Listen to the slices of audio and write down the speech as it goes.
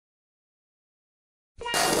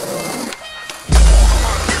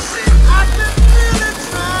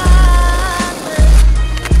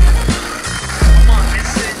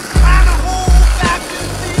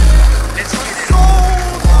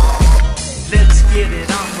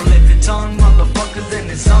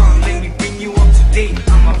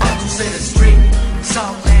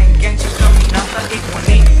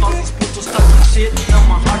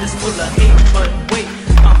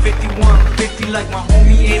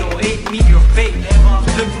Kaito Abe, meet your fate.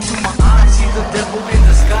 Look into my eyes, see the devil in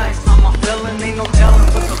disguise. I'm a felon, ain't no telling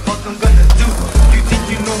what the fuck I'm gonna do. You think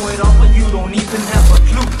you know it all, but you don't even have a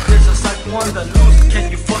clue. There's a psycho on the loose, can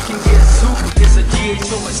you fucking get sued? It's a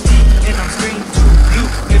GHOST, and I'm screaming to blue.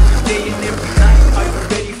 Every day and every night, are you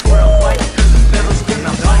ready for a fight? Cause the metal's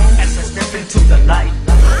gonna bite as I step into the light.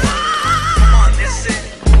 Come on, that's it.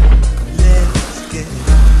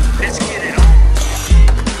 Let's get it on.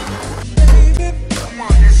 Come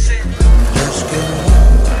on, that's it. Let's get it on.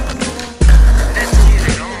 Let's get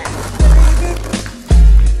it on.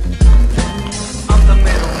 I'm the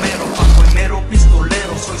mero, bajo el mero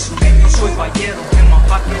pistolero. Soy sureño, soy ballero. En my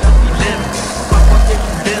pocket a filero. Bajo aquel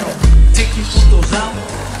culero. Taking putos out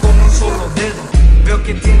con un solo dedo. Veo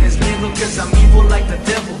que tienes miedo, cause I'm evil like the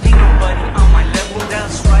devil. Ain't nobody on my level,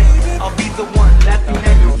 that's right. I'll be the one laughing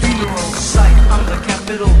at your funeral site. I'm the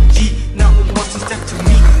capital G, now who wants to step to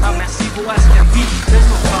me? I'm as evil as can be, there's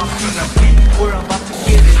no problem in a beat. We're about to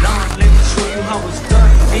get it on, let me show you how it's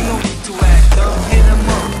done. Ain't no need to act dumb, hit 'em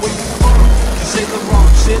up, where you from? You say the wrong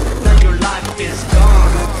shit, now your life is gone.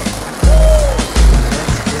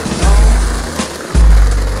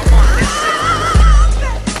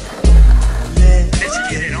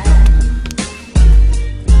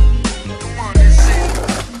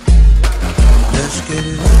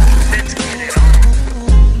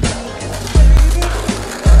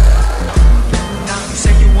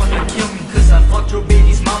 Your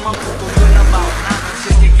baby's mama, puto buena about nada.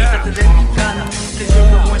 Así que quítate de mi cara, cause you're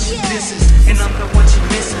the one she disses, and I'm the one she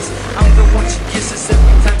misses. I'm the one she kisses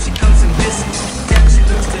every time she comes and visits. Damn, she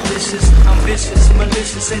looks delicious, I'm vicious,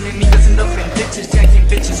 malicious. Enemigos end up in ditches, tagging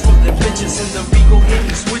bitches for their bitches. And the Regal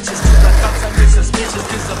hitting switches to the cops, I get suspicious.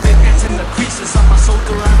 Cause the big hands in the creases, I'm a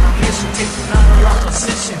soldier on a mission, taking out a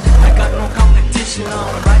opposition. I got no competition,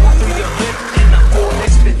 I'm riding through your hood in a full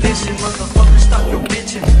expedition. Motherfucker, stop your bitch.